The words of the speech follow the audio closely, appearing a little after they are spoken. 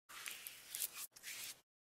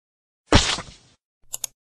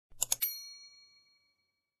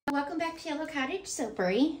back to Yellow Cottage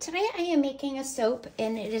Soapery. Today I am making a soap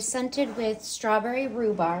and it is scented with strawberry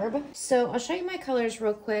rhubarb. So I'll show you my colors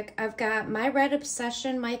real quick. I've got my Red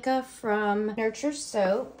Obsession mica from Nurture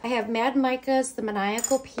Soap. I have MadMicas, the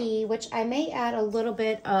Maniacal Pea, which I may add a little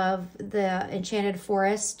bit of the Enchanted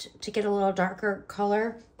Forest to get a little darker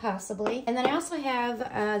color, possibly. And then I also have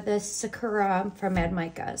the Sakura from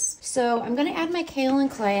MadMicas. So I'm gonna add my kaolin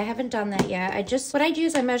clay. I haven't done that yet. What I do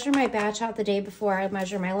is I measure my batch out the day before. I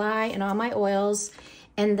measure my lye and all my oils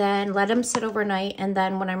and then let them sit overnight. And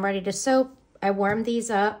then when I'm ready to soap, I warm these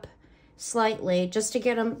up slightly just to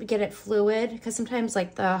get it fluid, because sometimes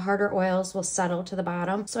like the harder oils will settle to the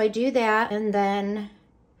bottom. So I do that and then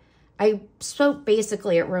I soap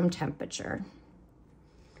basically at room temperature.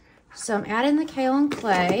 So I'm adding the kaolin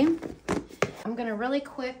clay. I'm gonna really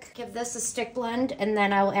quick give this a stick blend and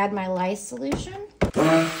then I'll add my lye solution.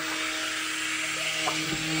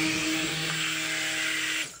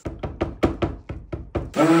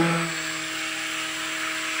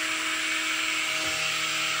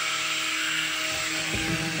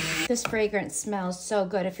 This fragrance smells so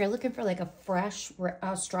good. If you're looking for like a fresh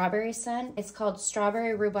strawberry scent, it's called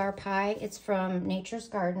Strawberry Rhubarb Pie. It's from Nature's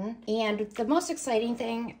Garden. And the most exciting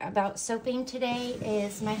thing about soaping today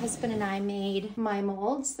is my husband and I made my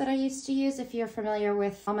molds that I used to use. If you're familiar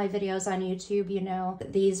with all my videos on YouTube, you know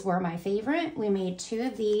that these were my favorite. We made 2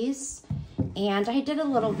 of these. And I did a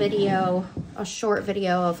little video, a short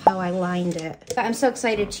video of how I lined it. But I'm so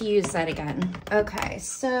excited to use that again. Okay,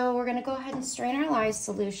 so we're gonna go ahead and strain our lye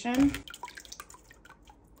solution.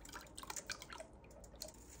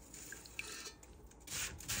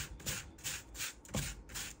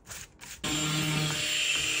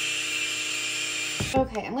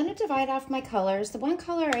 Okay, I'm going to divide off my colors. The one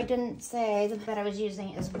color I didn't say that I was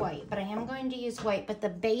using is white, but I am going to use white, but the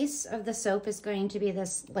base of the soap is going to be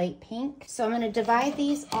this light pink. So I'm going to divide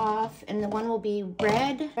these off, and the one will be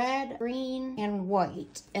red, green, and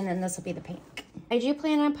white, and then this will be the pink. I do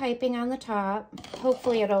plan on piping on the top.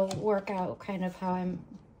 Hopefully it'll work out kind of how I'm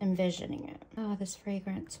envisioning it. Oh, this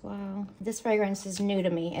fragrance, wow. This fragrance is new to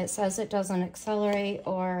me. It says it doesn't accelerate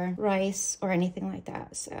or rice or anything like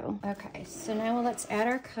that, so. Okay, so now let's add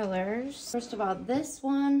our colors. First of all, this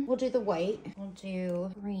one, we'll do the white. We'll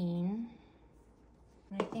do green.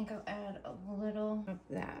 And I think I'll add a little of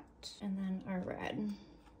that. And then our red.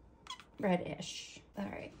 Reddish. All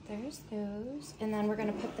right, there's those. And then we're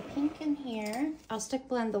gonna put the pink in here. I'll stick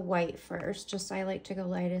blend the white first, just I like to go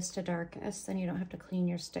lightest to darkest, then you don't have to clean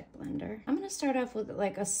your stick blender. I'm gonna start off with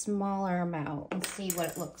like a smaller amount and see what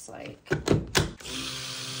it looks like.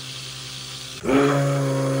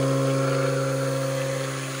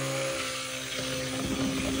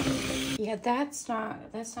 Yeah, that's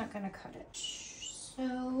not gonna cut it.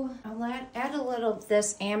 So I'll add a little of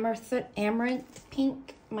this Amaranth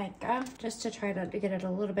pink mica just to try to get it a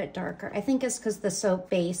little bit darker. I think it's because the soap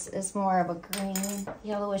base is more of a green,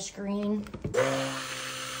 yellowish green.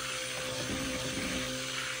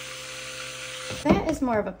 That is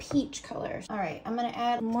more of a peach color. All right, I'm gonna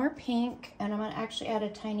add more pink and I'm gonna actually add a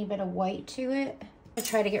tiny bit of white to it to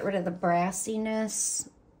try to get rid of the brassiness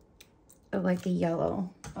of like the yellow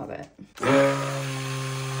of it.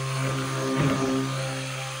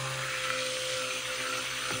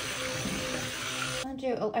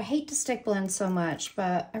 I hate to stick blend so much,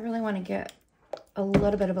 but I really want to get a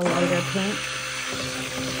little bit of a lighter pink.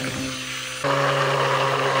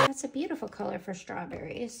 That's a beautiful color for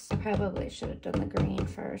strawberries. I probably should have done the green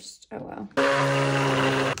first. Oh well.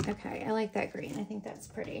 Okay, I like that green. I think that's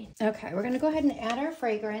pretty. Okay, we're gonna go ahead and add our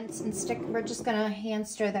fragrance and we're just gonna hand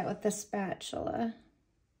stir that with the spatula.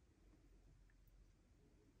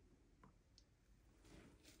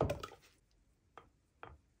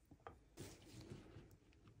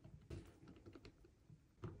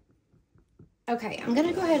 Okay, I'm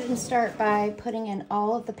gonna go ahead and start by putting in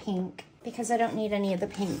all of the pink because I don't need any of the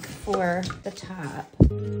pink for the top.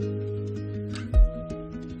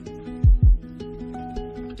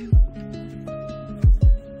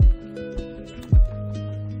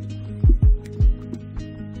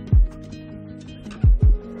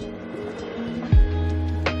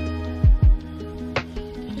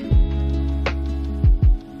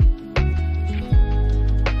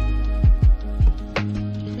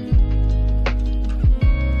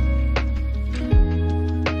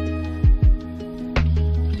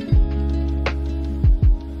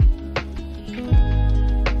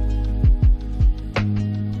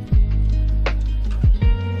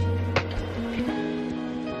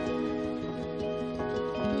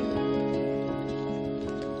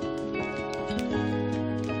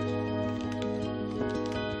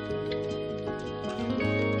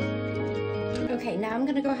 Okay, now I'm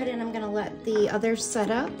gonna go ahead and I'm gonna let the others set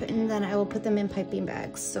up and then I will put them in piping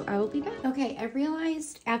bags. So I will be back. Okay, I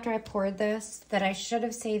realized after I poured this that I should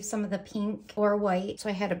have saved some of the pink or white so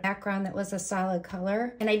I had a background that was a solid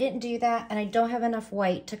color. And I didn't do that, and I don't have enough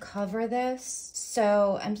white to cover this.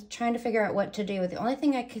 So I'm trying to figure out what to do. The only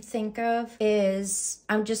thing I could think of is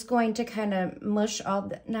I'm just going to kind of mush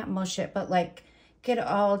all, not mush it, but like get it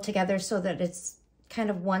all together so that it's kind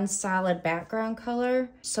of one solid background color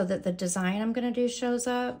so that the design I'm gonna do shows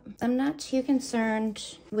up. I'm not too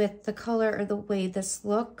concerned with the color or the way this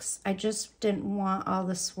looks. I just didn't want all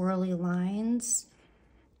the swirly lines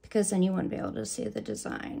because then you wouldn't be able to see the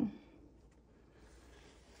design.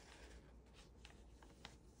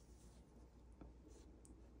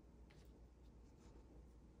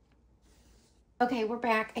 Okay, we're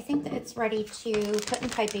back. I think that it's ready to put in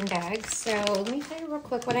piping bags. So let me tell you real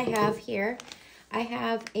quick what I have here. I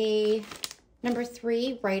have a number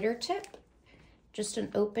 3 writer tip, just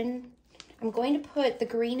an open. I'm going to put the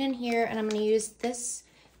green in here and I'm going to use this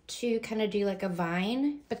to kind of do like a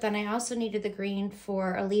vine, but then I also needed the green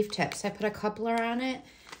for a leaf tip. So I put a coupler on it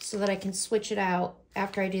so that I can switch it out.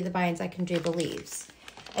 After I do the vines, I can do the leaves.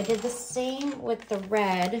 I did the same with the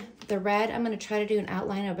red. The red, I'm going to try to do an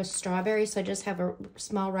outline of a strawberry, so I just have a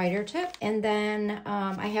small writer tip. And then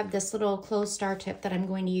I have this little closed star tip that I'm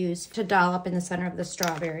going to use to dollop in the center of the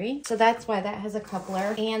strawberry. So that's why that has a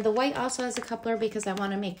coupler. And the white also has a coupler because I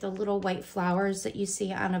want to make the little white flowers that you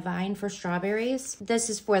see on a vine for strawberries. This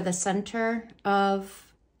is for the center of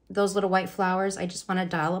those little white flowers. I just want a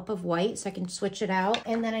dollop of white so I can switch it out.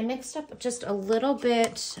 And then I mixed up just a little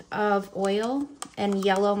bit of oil and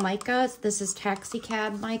yellow mica. This is Taxi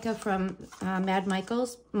Cab mica from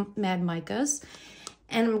MadMicas.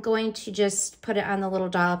 And I'm going to just put it on the little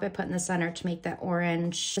dollop I put in the center to make that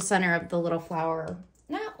orange, the center of the little flower.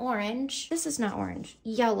 Not orange, this is not orange,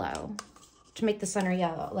 yellow, to make the center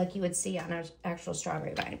yellow like you would see on an actual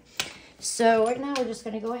strawberry vine. So right now we're just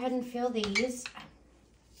gonna go ahead and fill these.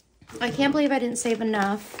 I can't believe I didn't save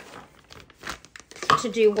enough to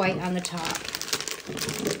do white on the top,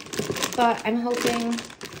 but I'm hoping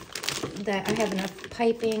that I have enough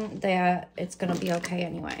piping that it's gonna be okay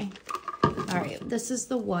anyway. All right, this is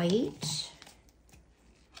the white.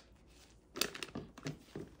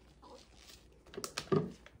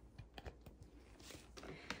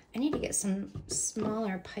 I need to get some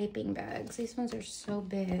smaller piping bags. These ones are so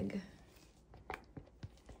big.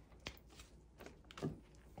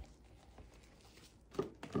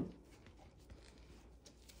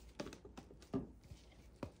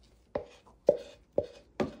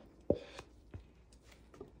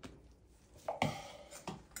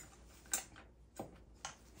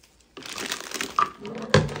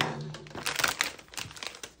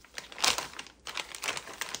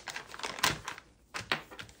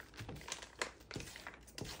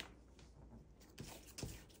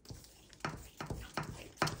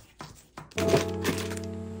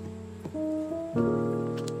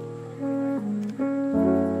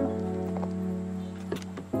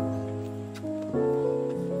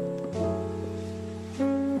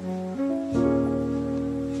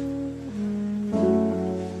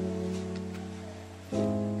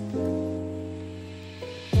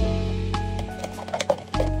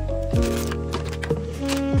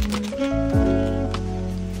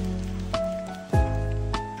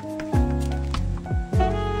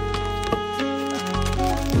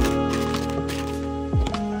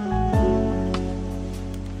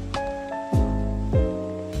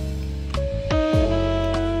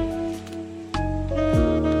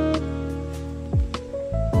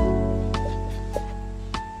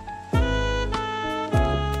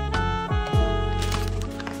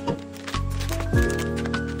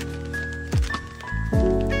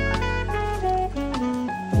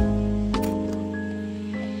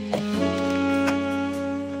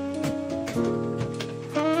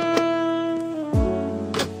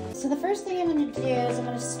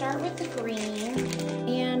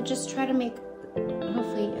 Try to make,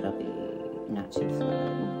 hopefully it'll be not too fluid.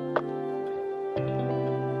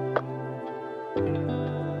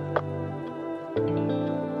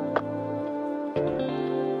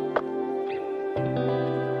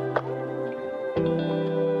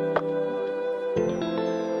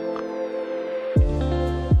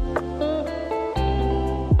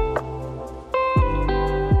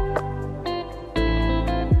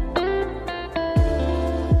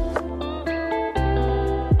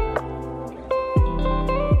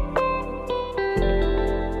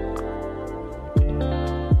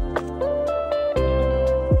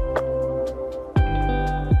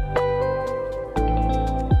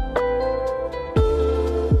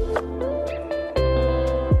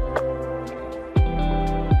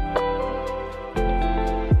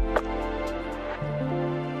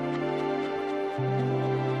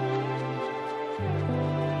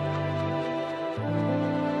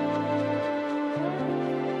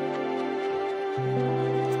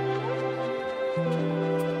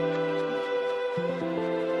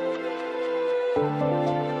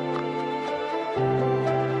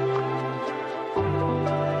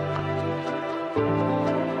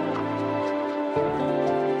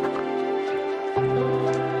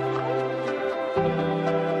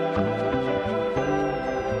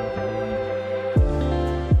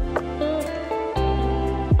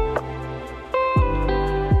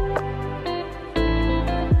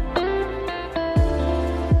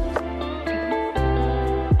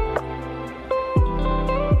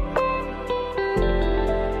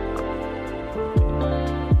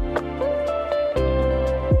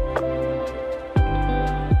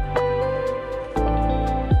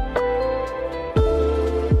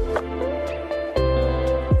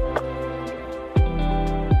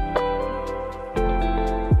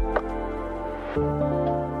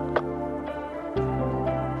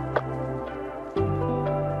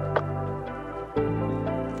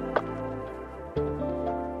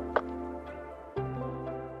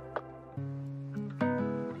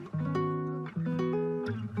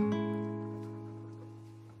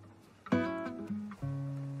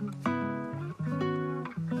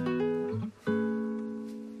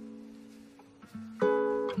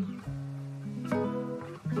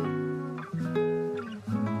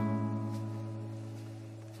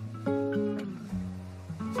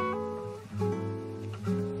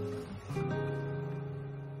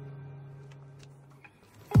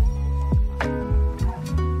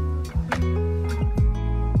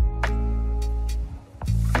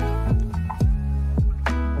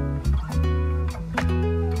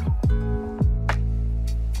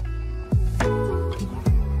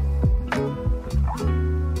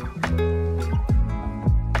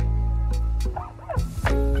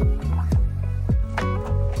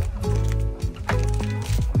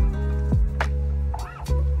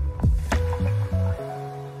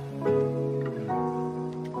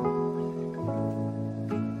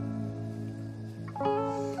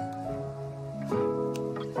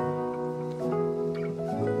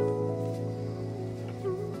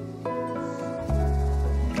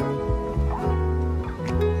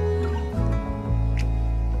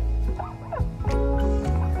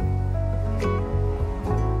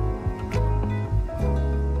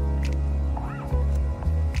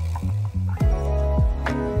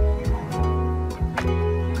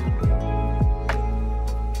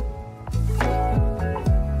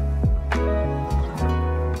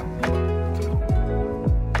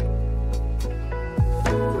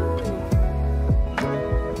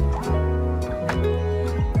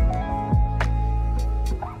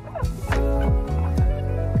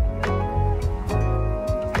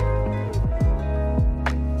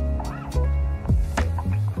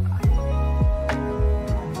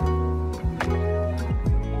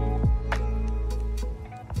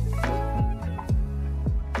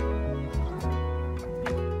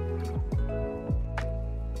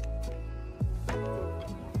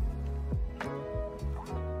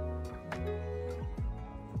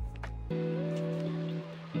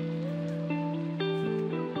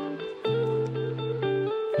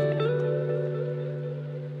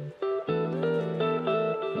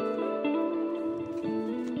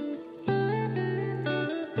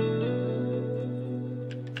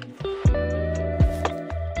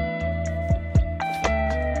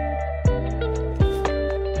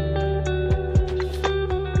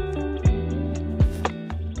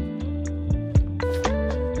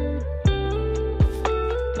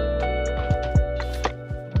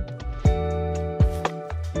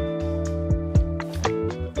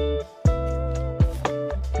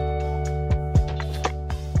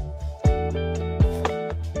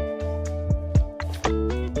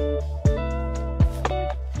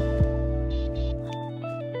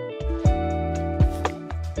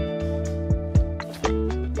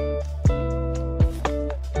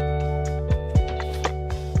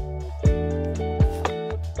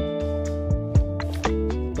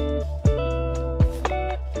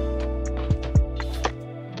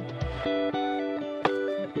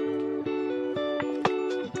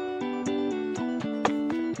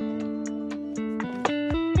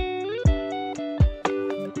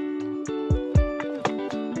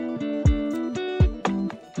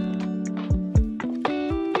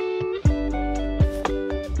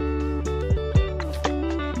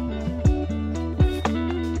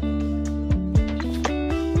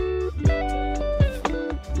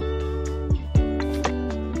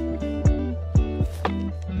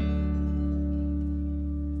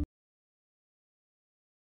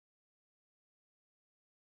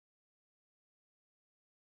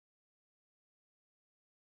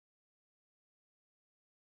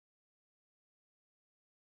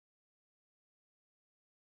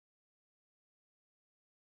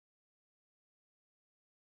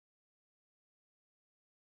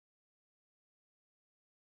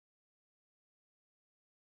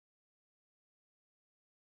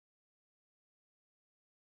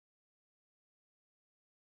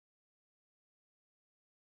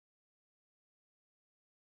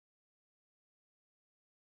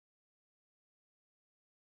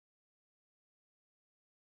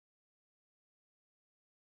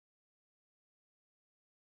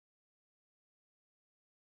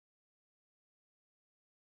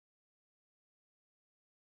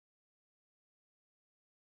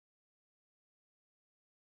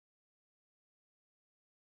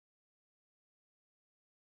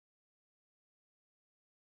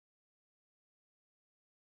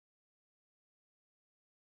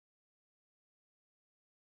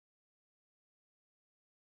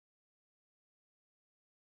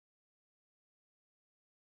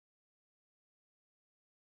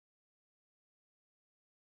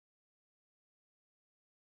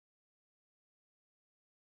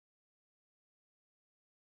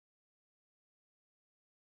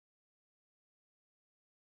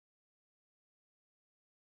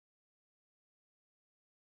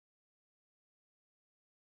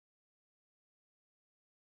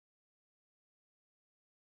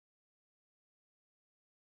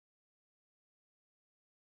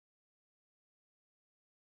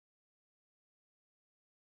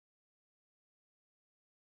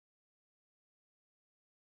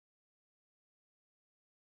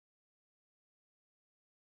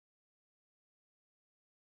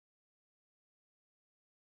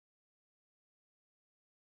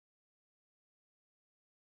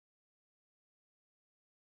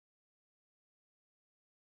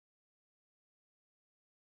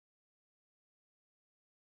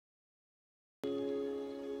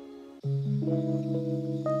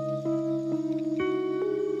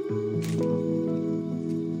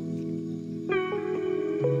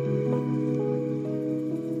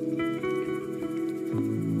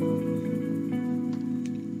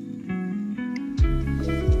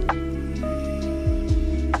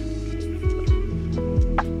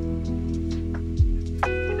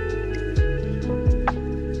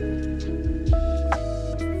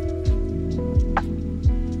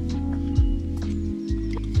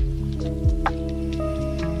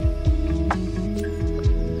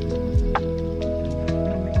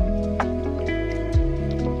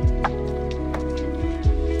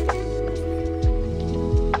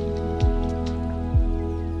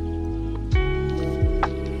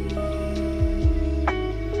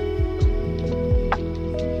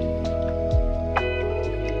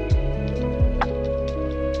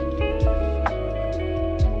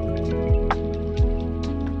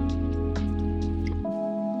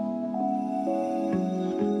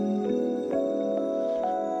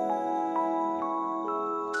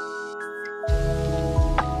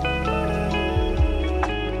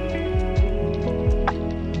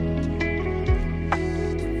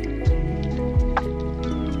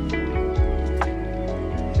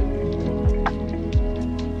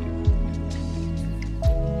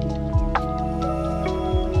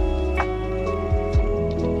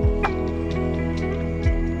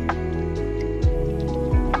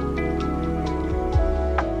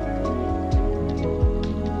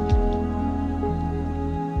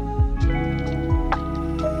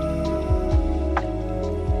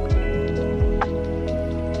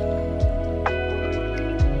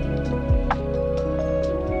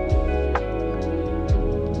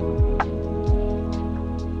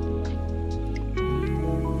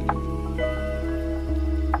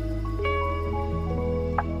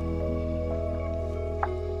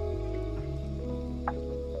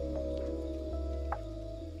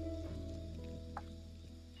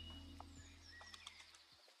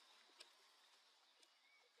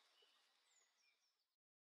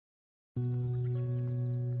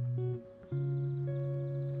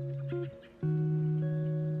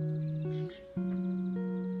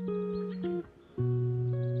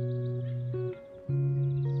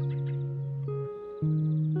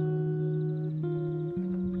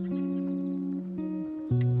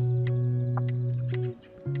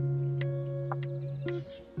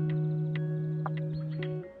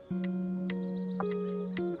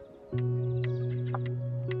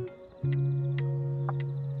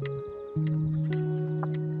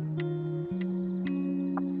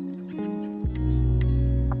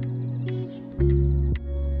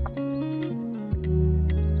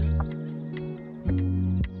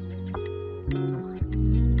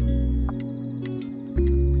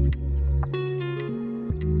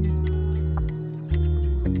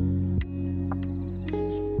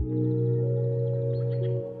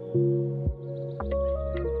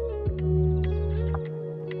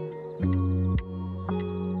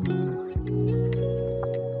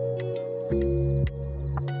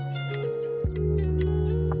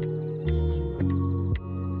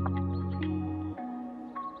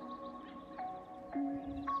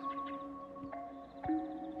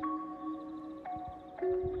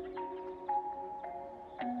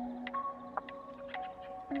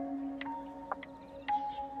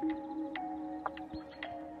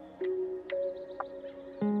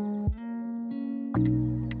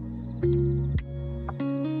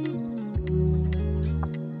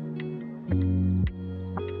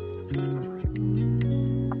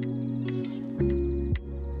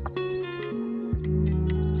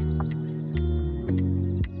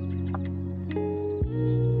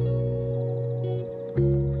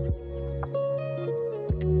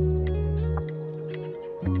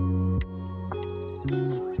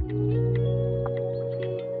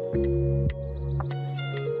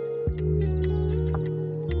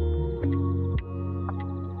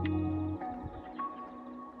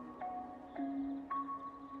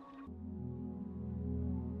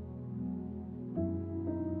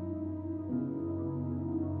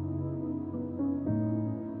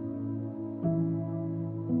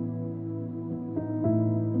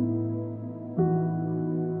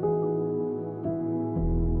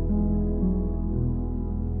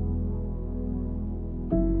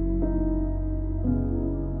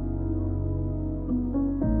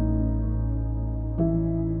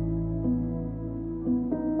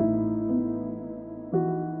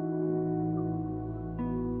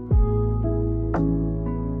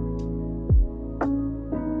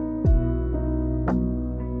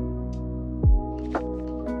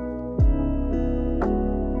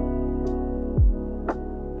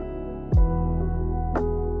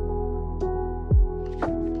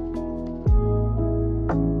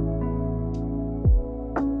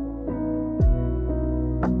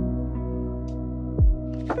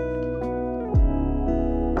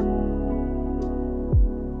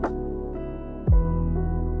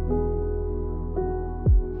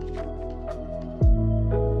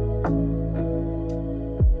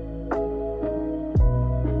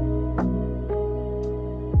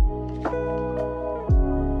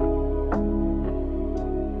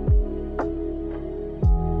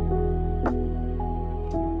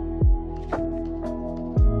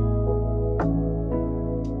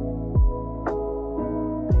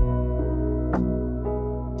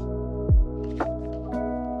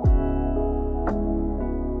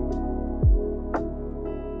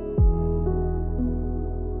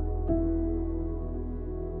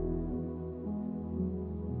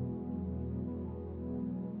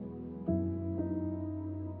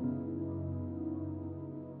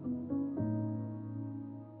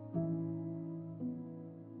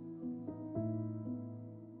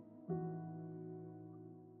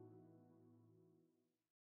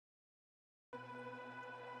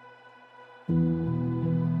 you.